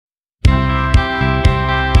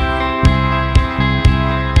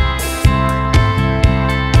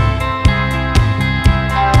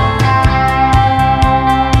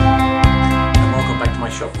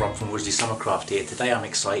Summercraft here. Today I'm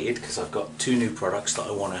excited because I've got two new products that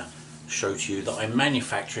I want to show to you that I'm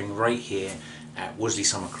manufacturing right here at Worsley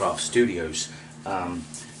Summercraft Studios,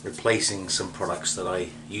 replacing some products that I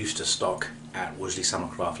used to stock at Worsley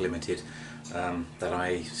Summercraft Limited that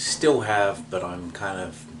I still have, but I'm kind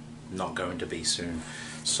of not going to be soon.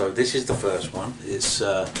 So this is the first one. It's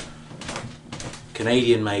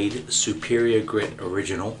Canadian made Superior Grit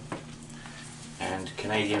Original and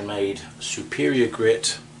Canadian made Superior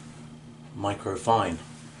Grit Microfine.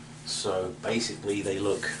 So basically they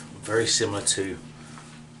look very similar to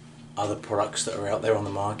other products that are out there on the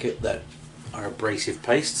market that are abrasive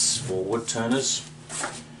pastes for wood turners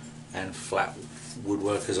and flat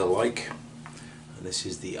woodworkers alike. And this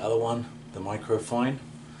is the other one, the Microfine.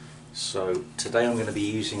 So today I'm going to be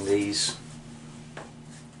using these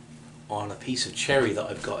on a piece of cherry that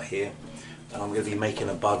I've got here, and I'm going to be making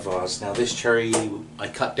a bud vase. Now this cherry I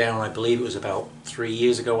cut down, I believe it was about 3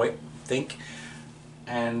 years ago, I think,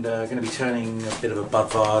 and going to be turning a bit of a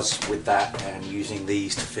bud vase with that and using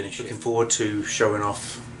these to finish it. Looking forward to showing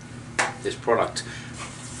off this product.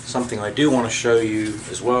 Something I do want to show you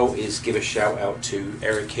as well is give a shout out to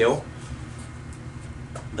Erickhill.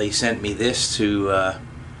 They sent me this to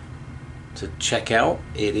check out.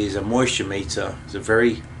 It is a moisture meter. It's a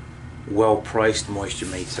very well priced moisture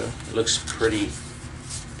meter. It looks pretty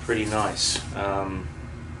nice.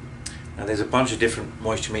 Now there's a bunch of different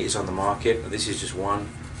moisture meters on the market. This is just one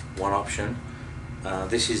option.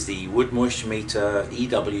 This is the wood moisture meter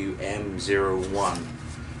EWM01.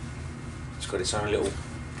 It's got its own little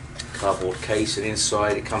cardboard case, and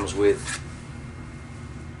inside it comes with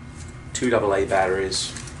 2 AA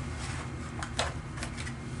batteries,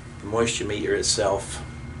 the moisture meter itself,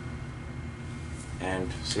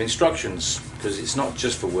 and some instructions, because it's not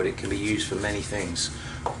just for wood, it can be used for many things.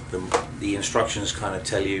 The instructions kind of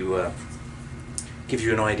tell you, give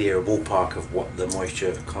you an idea, a ballpark of what the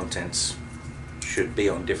moisture contents should be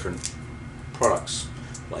on different products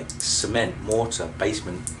like cement, mortar,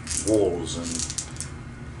 basement walls,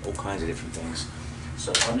 and all kinds of different things.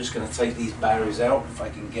 So I'm just going to take these batteries out if I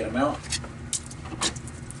can get them out,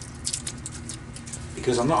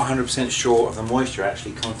 because I'm not 100% sure of the moisture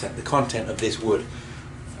the content of this wood.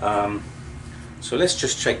 So let's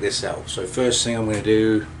just check this out. So first thing I'm going to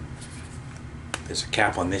do, there's a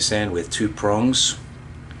cap on this end with 2 prongs.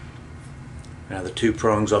 Now the 2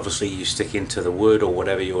 prongs obviously you stick into the wood or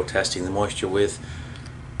whatever you're testing the moisture with.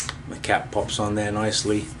 The cap pops on there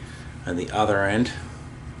nicely, and the other end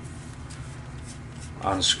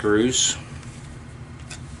unscrews,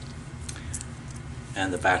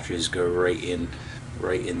 and the batteries go right in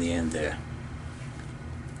the end there.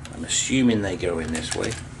 I'm assuming they go in this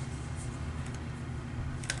way.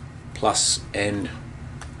 Plus end,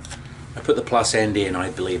 I put the plus end in, I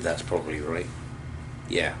believe that's probably right.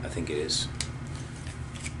 Yeah, I think it is.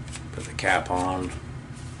 Put the cap on.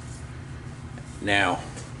 Now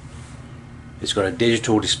it's got a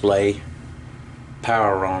digital display,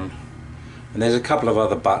 power on, and there's a couple of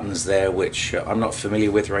other buttons there which I'm not familiar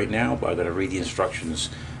with right now, but I've got to read the instructions.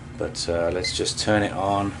 But let's just turn it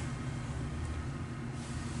on.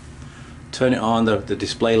 Turn it on, the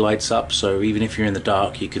display lights up, so even if you're in the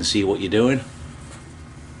dark you can see what you're doing.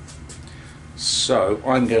 So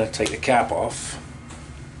I'm going to take the cap off.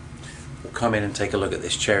 We'll come in and take a look at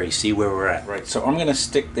this cherry, see where we're at. Right, so I'm going to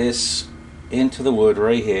stick this into the wood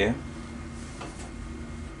right here.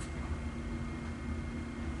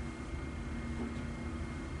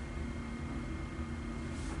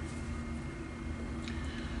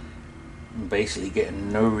 I'm basically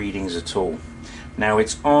getting no readings at all. Now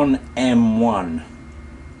it's on M1,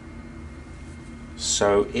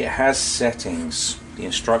 so it has settings, the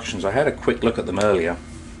instructions. I had a quick look at them earlier.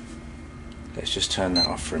 Let's just turn that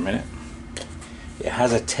off for a minute. It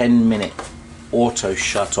has a 10-minute auto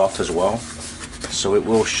shut off as well, so it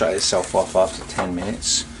will shut itself off after 10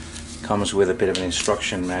 minutes. Comes with a bit of an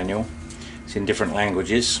instruction manual. It's in different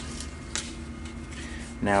languages.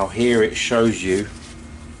 Now here it shows you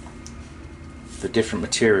the different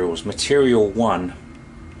materials. Material 1,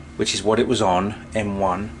 which is what it was on,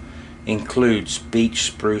 M1, includes beech,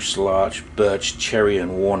 spruce, larch, birch, cherry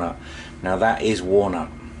and walnut. Now that is walnut.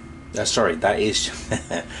 Sorry, that is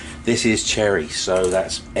this is cherry, so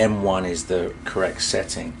that's M1 is the correct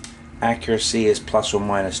setting. Accuracy is plus or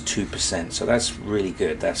minus 2%, so that's really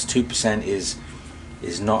good. That's 2% is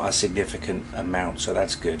not a significant amount, so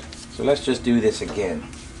that's good. So let's just do this again.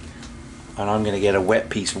 And I'm going to get a wet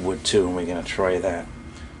piece of wood too, and we're going to try that.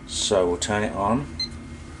 So we'll turn it on.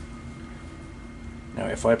 Now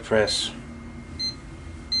if I press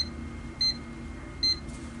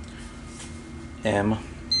M,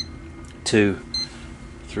 2,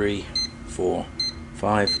 3, 4,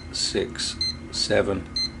 5, 6, 7,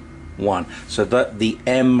 1. So that the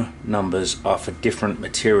M numbers are for different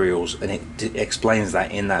materials, and it explains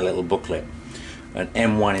that in that little booklet. And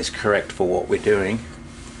M1 is correct for what we're doing.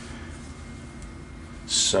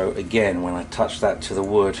 So again, when I touch that to the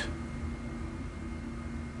wood,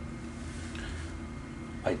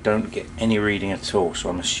 I don't get any reading at all, so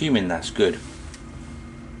I'm assuming that's good.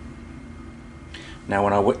 Now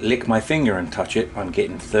when I lick my finger and touch it, I'm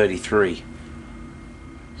getting 33.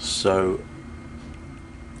 So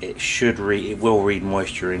it will read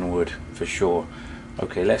moisture in wood for sure.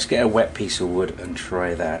 Okay, let's get a wet piece of wood and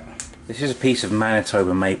try that. This is a piece of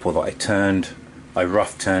Manitoba maple that I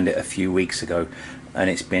rough turned it a few weeks ago, and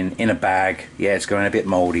it's been in a bag. Yeah, it's going a bit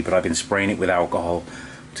moldy, but I've been spraying it with alcohol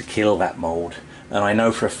to kill that mold, and I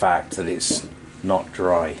know for a fact that it's not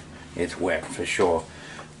dry. It's wet for sure,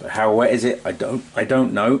 but how wet is it? I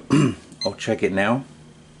don't know. I'll check it now.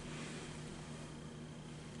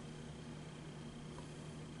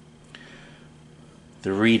 The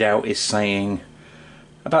readout is saying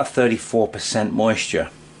about 34% moisture.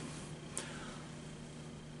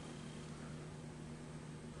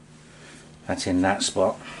 That's in that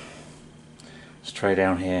spot. Let's try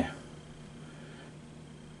down here.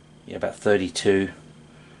 Yeah, about 32%,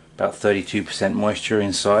 about 32% moisture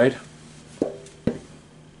inside.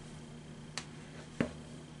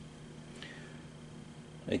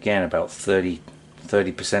 Again, about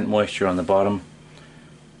 30% moisture on the bottom.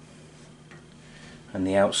 And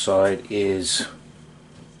the outside is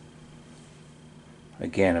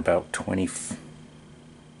again about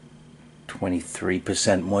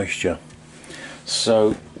 23% moisture.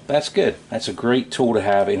 So that's good. That's a great tool to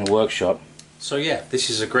have in a workshop. So yeah, this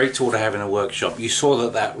is a great tool to have in a workshop. You saw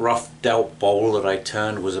that rough delt bowl that I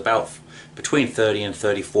turned was about between 30 and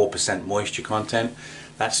 34% moisture content.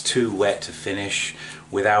 That's too wet to finish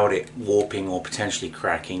without it warping or potentially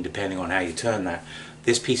cracking, depending on how you turn that.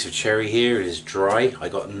 This piece of cherry here is dry. I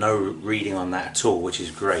got no reading on that at all, which is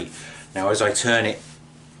great. Now as I turn it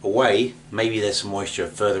away, maybe there's some moisture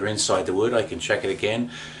further inside the wood. I can check it again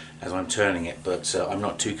as I'm turning it, but I'm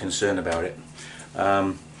not too concerned about it.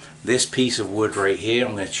 This piece of wood right here,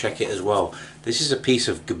 I'm going to check it as well. This is a piece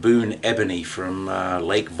of Gaboon ebony from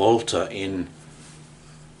Lake Volta in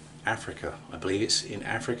Africa. I believe it's in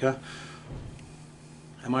Africa.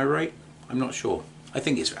 Am I right? I'm not sure. I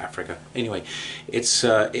think it's Africa. Anyway,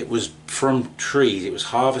 it was from trees. It was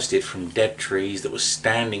harvested from dead trees that was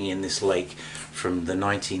standing in this lake from the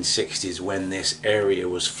 1960s when this area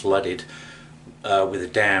was flooded with a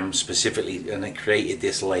dam specifically, and it created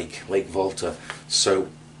this lake, Lake Volta. So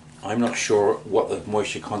I'm not sure what the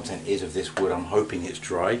moisture content is of this wood. I'm hoping it's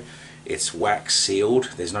dry. It's wax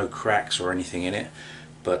sealed. There's no cracks or anything in it,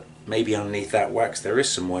 but maybe underneath that wax there is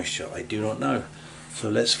some moisture. I do not know. So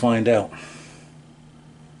let's find out.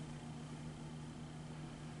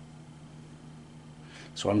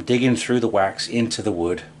 So I'm digging through the wax into the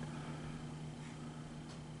wood.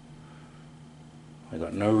 I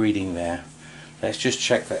got no reading there. Let's just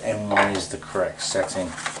check that M1 is the correct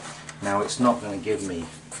setting. Now it's not going to give me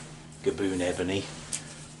Gaboon ebony,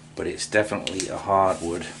 but it's definitely a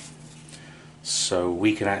hardwood. So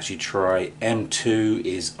we can actually try M2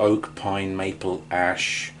 is oak, pine, maple,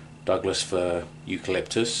 ash, Douglas fir,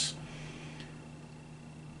 eucalyptus.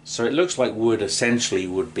 So it looks like wood essentially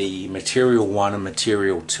would be material 1 and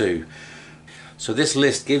material 2. So this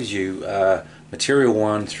list gives you material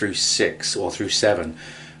 1 through 6 or through 7.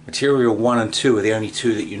 Material 1 and 2 are the only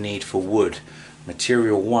two that you need for wood.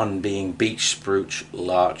 Material 1 being beech, spruce,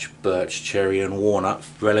 larch, birch, cherry and walnut,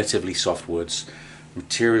 relatively soft woods.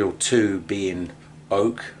 Material 2 being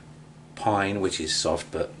oak, pine, which is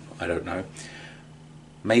soft but I don't know,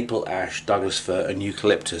 maple, ash, Douglas fir and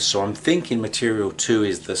eucalyptus. So I'm thinking material 2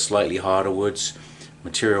 is the slightly harder woods,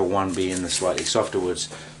 material 1 being the slightly softer woods.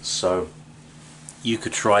 So you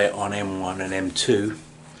could try it on M1 and M2.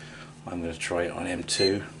 I'm going to try it on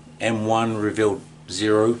M2. M1 revealed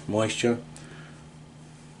 0 moisture.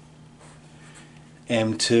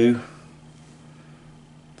 M2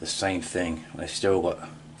 the same thing. I still got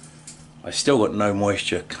no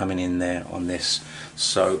moisture coming in there on this,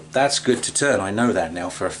 so that's good to turn. I know that now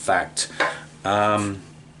for a fact.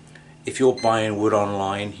 If you're buying wood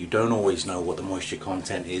online, you don't always know what the moisture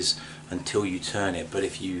content is until you turn it, but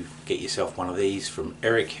if you get yourself one of these from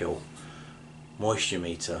Erickhill moisture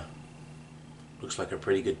meter, looks like a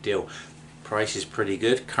pretty good deal. Price is pretty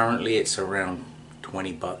good. Currently it's around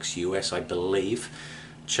 20 bucks US, I believe.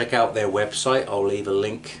 Check out their website. I'll leave a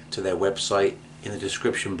link to their website in the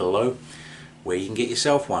description below where you can get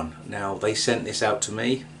yourself one. Now they sent this out to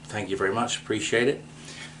me. Thank you very much, appreciate it.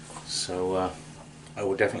 So I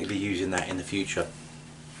will definitely be using that in the future.